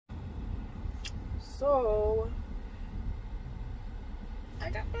So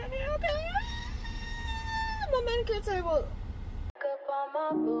I got my nail done. My manicure table. Back up on my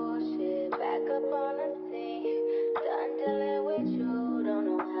bullshit, back up on the scene. Done dealing with you, don't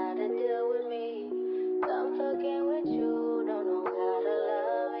know how to deal with me. Done fucking with you, don't know how to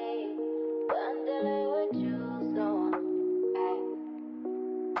love me. Done dealing with you, so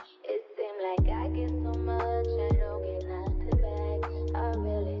it seemed like I get so much, I don't get nothing back. I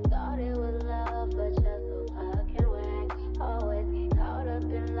really thought it was love, but you're so fucking whack. Always get caught up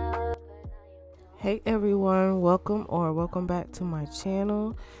in love. Hey everyone, welcome back to my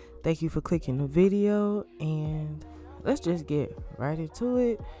channel. Thank you for clicking the video, and let's just get right into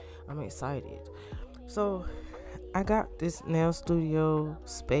it. I'm excited. So I got this nail studio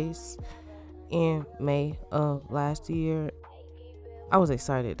space in May of last year. I was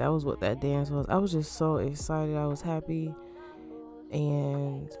excited. That was what that dance was. I was just so excited. I was happy,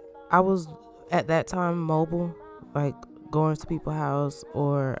 and I was at that time mobile, like going to people's house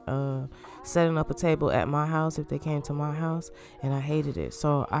or setting up a table at my house if they came to my house, and I hated it.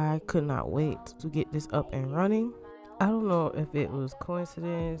 So I could not wait to get this up and running. I don't know if it was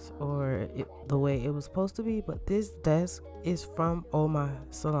coincidence or the way it was supposed to be, but this desk is from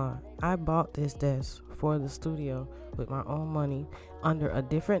Omysalon. I bought this desk for the studio with my own money under a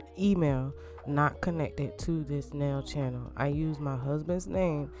different email, not connected to this nail channel. I used my husband's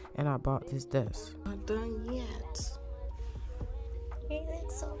name and I bought this desk. Not done yet. It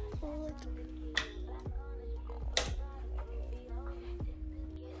looks so good.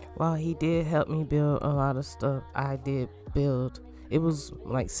 While he did help me build a lot of stuff, I did build. It was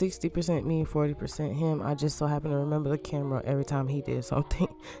like 60% me, 40% him. I just so happened to remember the camera every time he did something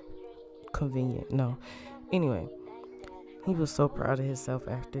convenient. No. Anyway, he was so proud of himself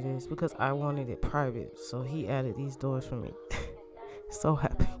after this because I wanted it private. So he added these doors for me. So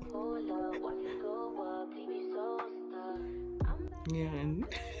happy. Yeah, and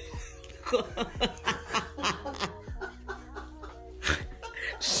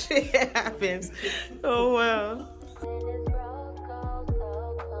shit happens. Oh wow.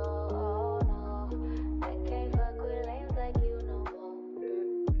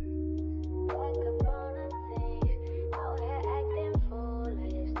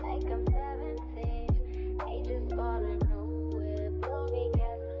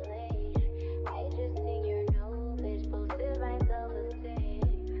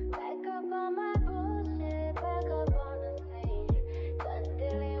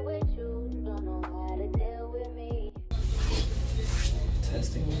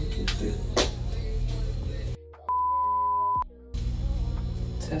 Testing 1, 2, 3.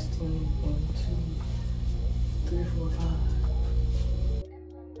 Testing 1, 2, 3, 4, 5.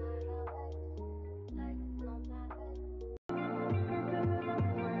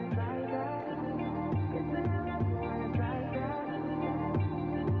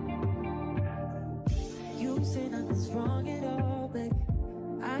 You say nothing's wrong at all, baby.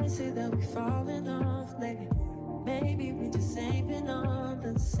 I say that we falling off lately. Maybe we just ain't been on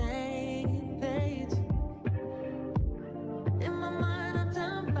the same page. In my mind, I'm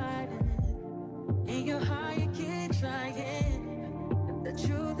done fighting it. In your heart, you keep trying. If the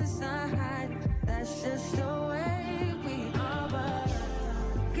truth is not hiding, that's just the way we are. But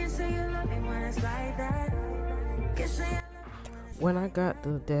can't say you love me when it's like that. Can't say When I got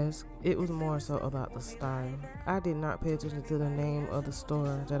the desk, it was more so about the style. I did not pay attention to the name of the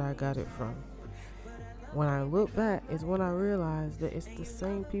store that I got it from. When I look back, is when I realized that it's the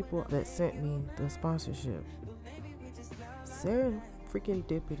same people that sent me the sponsorship.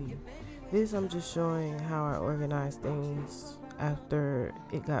 Serendipity. This I'm just showing how I organize things after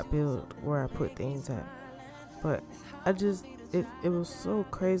it got built, where I put things at. But it was so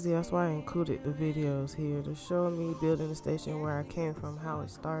crazy. That's why I included the videos here to show me building the station, where I came from, how it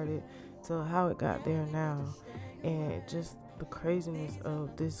started to how it got there now, and just the craziness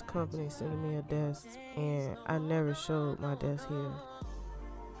of this company sending me a desk. And I never showed my desk here.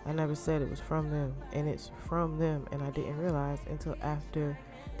 I never said it was from them, and it's from them, and I didn't realize until after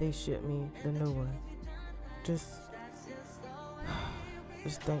they shipped me the new one. Just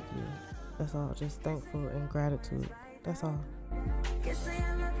thank you. That's all. Just thankful and gratitude. That's all. can't say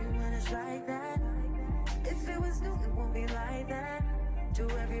I love you when it's like that. If it was new, it won't be like that. To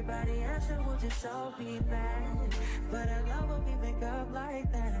everybody else, it will just all be mad. But I love when we make up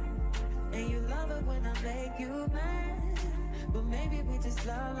like that. And you love it when I make you mad. But maybe we just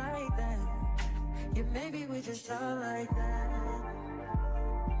love like that. Yeah, maybe we just love like that.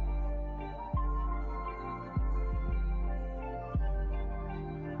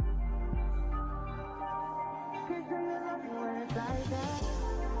 Can't say I love you when it's like that.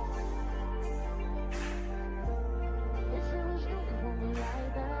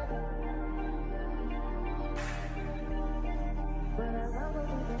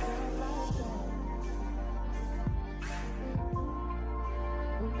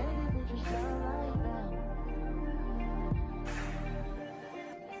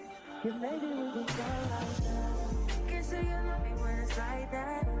 Yeah, maybe we can start like that. Can't say you love me when it's like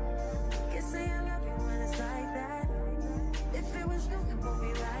that. Can't say you love me when it's like that. If it was new, it won't be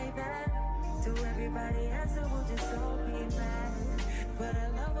like that. To everybody else, it will just all be mad. But I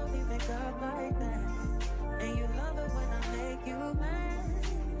love when we make up like that. And you love it when I make you mad.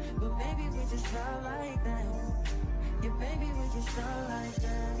 But maybe we just start like that. Yeah, maybe we just start like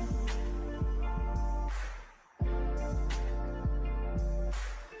that.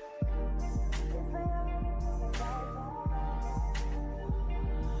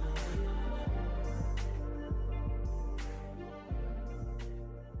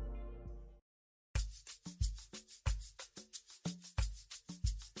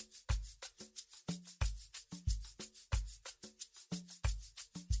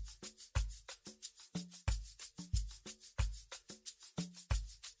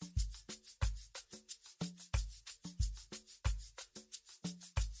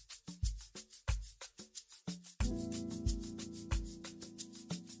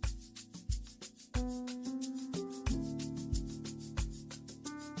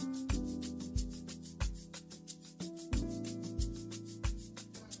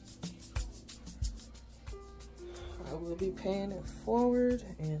 I will be paying it forward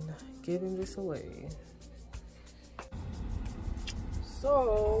and giving this away.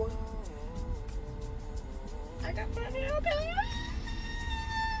 So I got my nail table.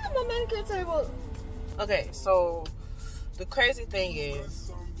 My manicure table. Okay, so the crazy thing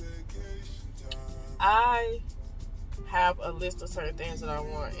is I have a list of certain things that I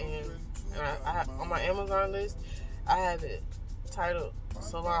want, and I on my Amazon list I have it titled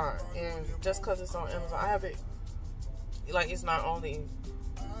Salon, and just because it's on Amazon, I have it like it's not only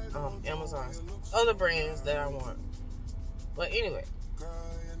Amazon's other brands that I want. But anyway,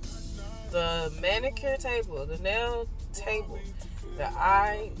 the manicure table, the nail table that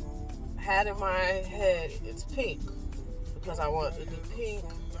I had in my head, it's pink because I want to do pink.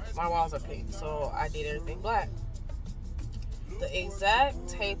 My walls are pink, so I did everything black. The exact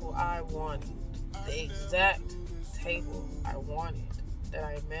table I wanted, the exact table I wanted that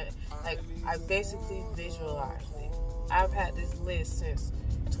I meant, like I basically visualized it. I've had this list since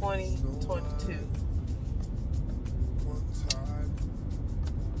 2022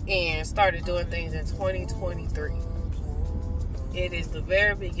 and started doing things in 2023. It is the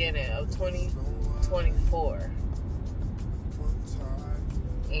very beginning of 2024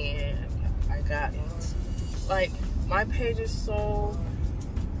 and I got it. Like, my page is so,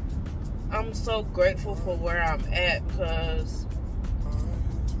 I'm so grateful for where I'm at, because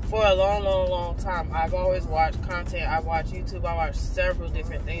for a long time, I've always watched content. I watch YouTube. I watch several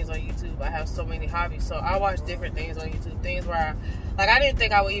different things on YouTube. I have so many hobbies. So I watch different things on YouTube. Things where I didn't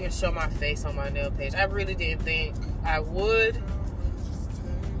think I would even show my face on my nail page. I really didn't think I would.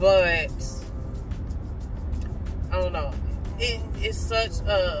 But, I don't know. It's such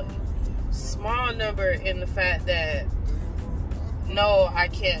a small number in the fact that, no, I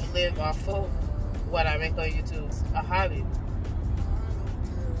can't live off of what I make on YouTube. It's a hobby.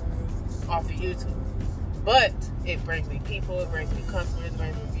 Off of YouTube, but it brings me people, it brings me customers, it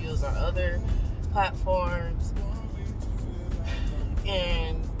brings me views on other platforms,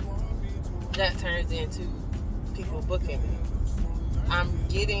 and that turns into people booking me. I'm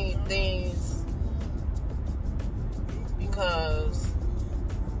getting things because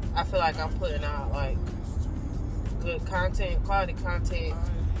I feel like I'm putting out like good content, quality content,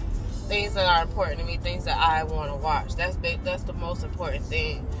 things that are important to me, things that I want to watch. That's the most important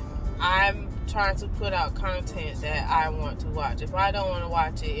thing. I'm trying to put out content that I want to watch. If I don't want to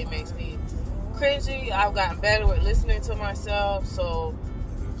watch it, it makes me cringy. I've gotten better with listening to myself, so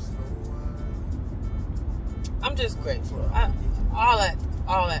I'm just grateful. All that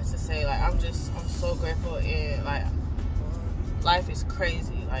to say, like, I'm so grateful, and like, life is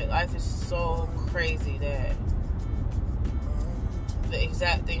crazy. Like, life is so crazy that the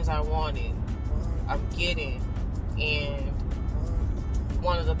exact things I wanted, I'm getting, and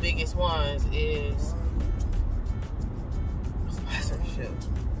one of the biggest ones is sponsorship.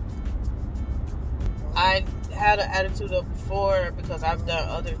 I had an attitude of before because I've done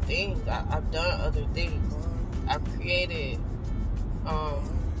other things. I've created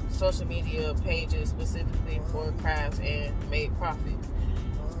social media pages specifically for crafts and made profit.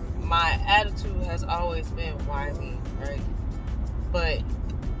 My attitude has always been, why me, right? But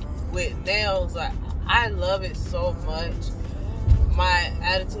with nails, like, I love it so much. My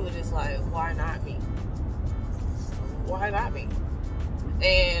attitude is like, why not me? Why not me?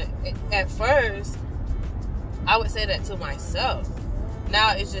 And at first, I would say that to myself.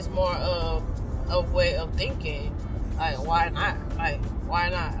 Now it's just more of a way of thinking. Like, why not? Like, why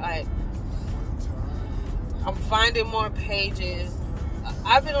not? Like, I'm finding more pages.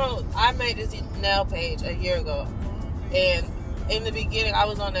 I made this nail page a year ago, and in the beginning I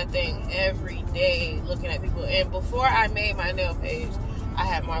was on that thing every day looking at people. And before I made my nail page, I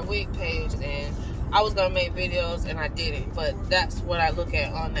had my wig page, and I was gonna make videos, and I didn't. But that's what I look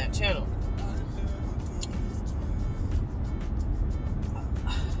at on that channel.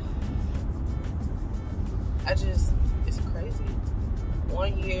 It's crazy.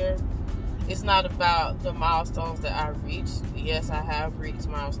 1 year. It's not about the milestones that I reached. Yes, I have reached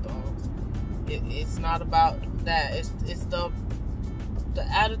milestones. It's not about that. It's the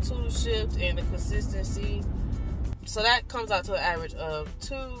attitude shift and the consistency. So that comes out to an average of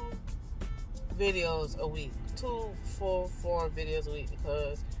 2 videos a week. 2 full form videos a week,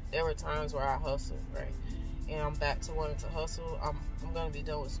 because there were times where I hustled, right? And I'm back to wanting to hustle. I'm gonna be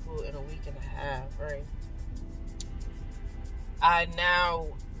done with school in a week and a half, right? I now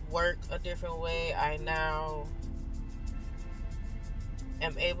work a different way. I now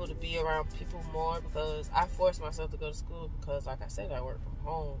am able to be around people more, because I forced myself to go to school because, like I said, I work from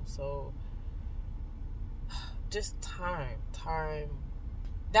home. So just time.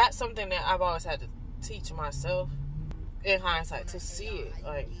 That's something that I've always had to teach myself in hindsight, to see it.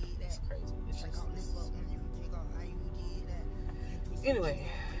 Like, it's crazy. It's just... Anyway,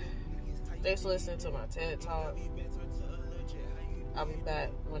 thanks for listening to my TED Talk. I'll be back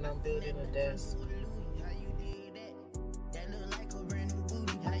when I'm building a desk.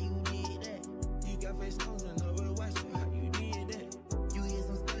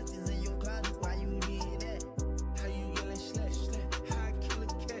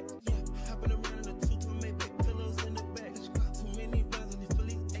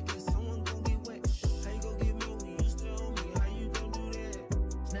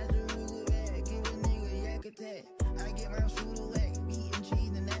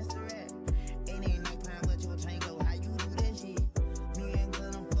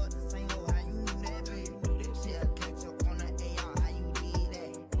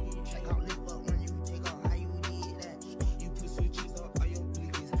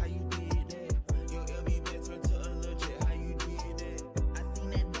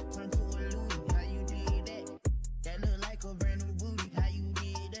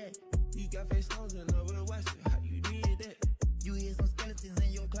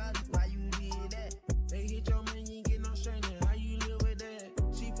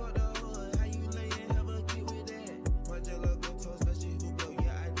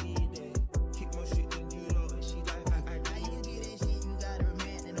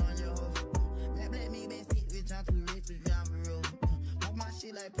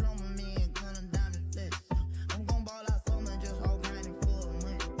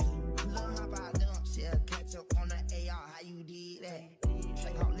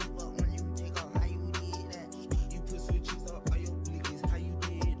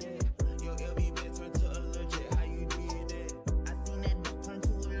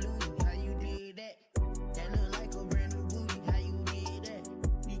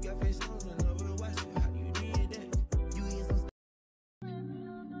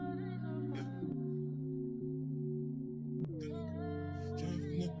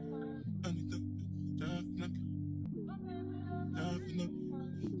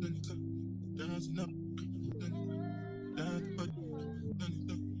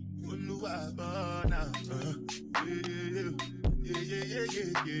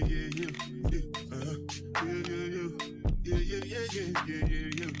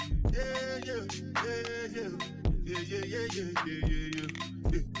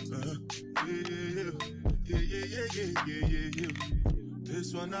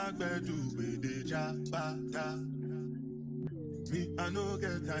 This one I better do with the job, me, I no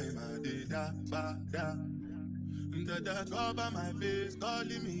get time, I did that, the cover my face,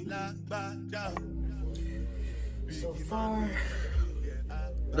 calling me like bada. So far,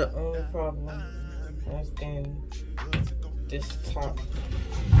 the only problem has been this top.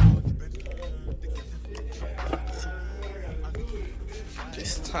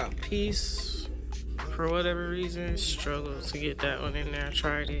 This top piece, for whatever reason, struggled to get that one in there. I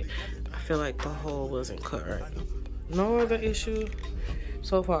tried it. I feel like the hole wasn't cut right. No other issue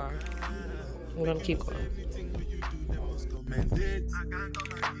so far. I'm gonna keep going.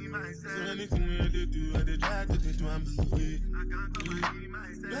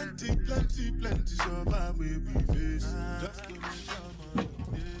 Plenty survive where we face.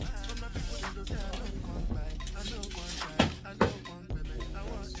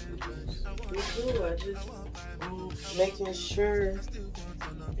 It's cool, I just making sure.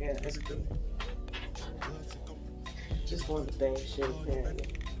 Yeah, it's good. Just one of the things she was paying.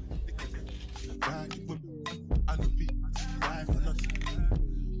 I know feet, die for nothing.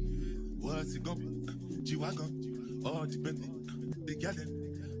 What's it gonna be? G-Wagon, all the Bentley, the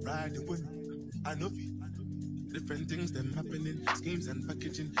garden, riding with me. I know feet. Different things them happening, schemes and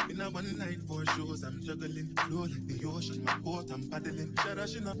packaging. In a one night for shows, I'm juggling. Flow like the ocean, my boat, I'm paddling.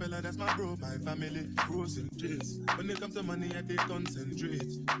 Sharashin up, fella, that's my bro, my family. Frozen traits. When it comes to money, I take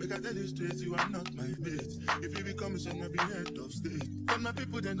concentrate. Because I tell you straight, you are not my mate. If you become a son, I'll be head of state. But my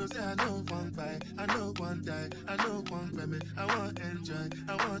people then go say, I know one buy, I know one die, I know one payment. I want enjoy,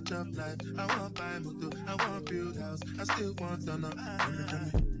 I want job life, I want buy motor, I want build house, I still want to know.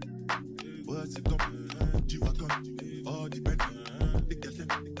 What's it gonna be? G-Wagon, all the Bentley, the girl,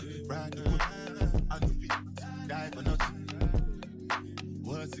 ride the wood. I know feet, die for nothing.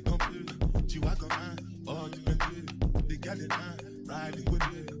 What's it gonna be? G-Wagon, all the Bentley, the girl, ride the wood.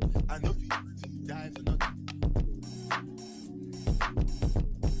 I know feet, die for nothing.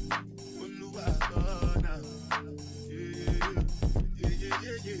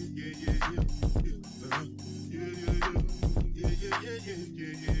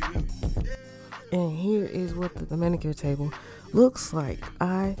 And here is what the manicure table looks like.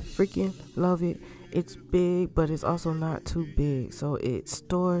 I freaking love it. It's big, but it's also not too big, so it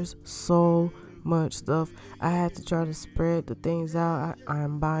stores so much stuff. I had to try to spread the things out.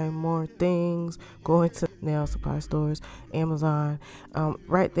 I'm buying more things, going to nail supply stores, Amazon.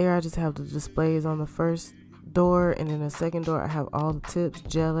 Right there I just have the displays on the first door, and then the second door I have all the tips,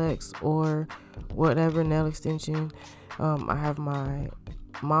 gel X or whatever nail extension. I have my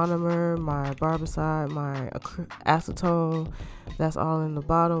monomer, my barbicide, my acetone. That's all in the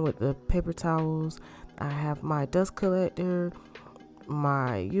bottom with the paper towels. I have my dust collector,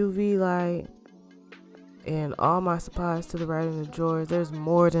 my UV light, and all my supplies to the right in the drawers. There's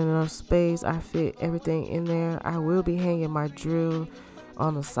more than enough space. I fit everything in there. I will be hanging my drill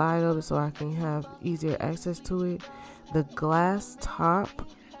on the side of it so I can have easier access to it. The glass top,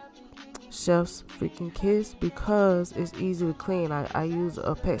 chef's freaking kiss, because it's easy to clean. I use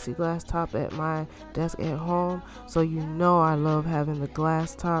a plexiglass top at my desk at home, so you know I love having the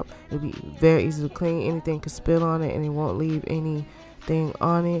glass top. It'll be very easy to clean. Anything could spill on it and it won't leave anything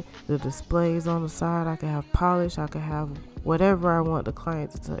on it. The displays on the side, I can have polish, I can have whatever I want the client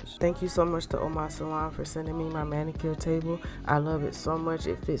to touch. Thank you so much to Omysalon for sending me my manicure table. I love it so much.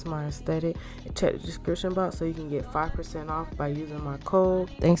 It fits my aesthetic. And check the description box so you can get 5% off by using my code.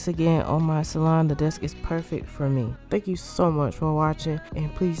 Thanks again, Omysalon. The desk is perfect for me. Thank you so much for watching,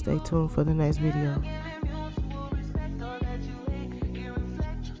 and please stay tuned for the next video.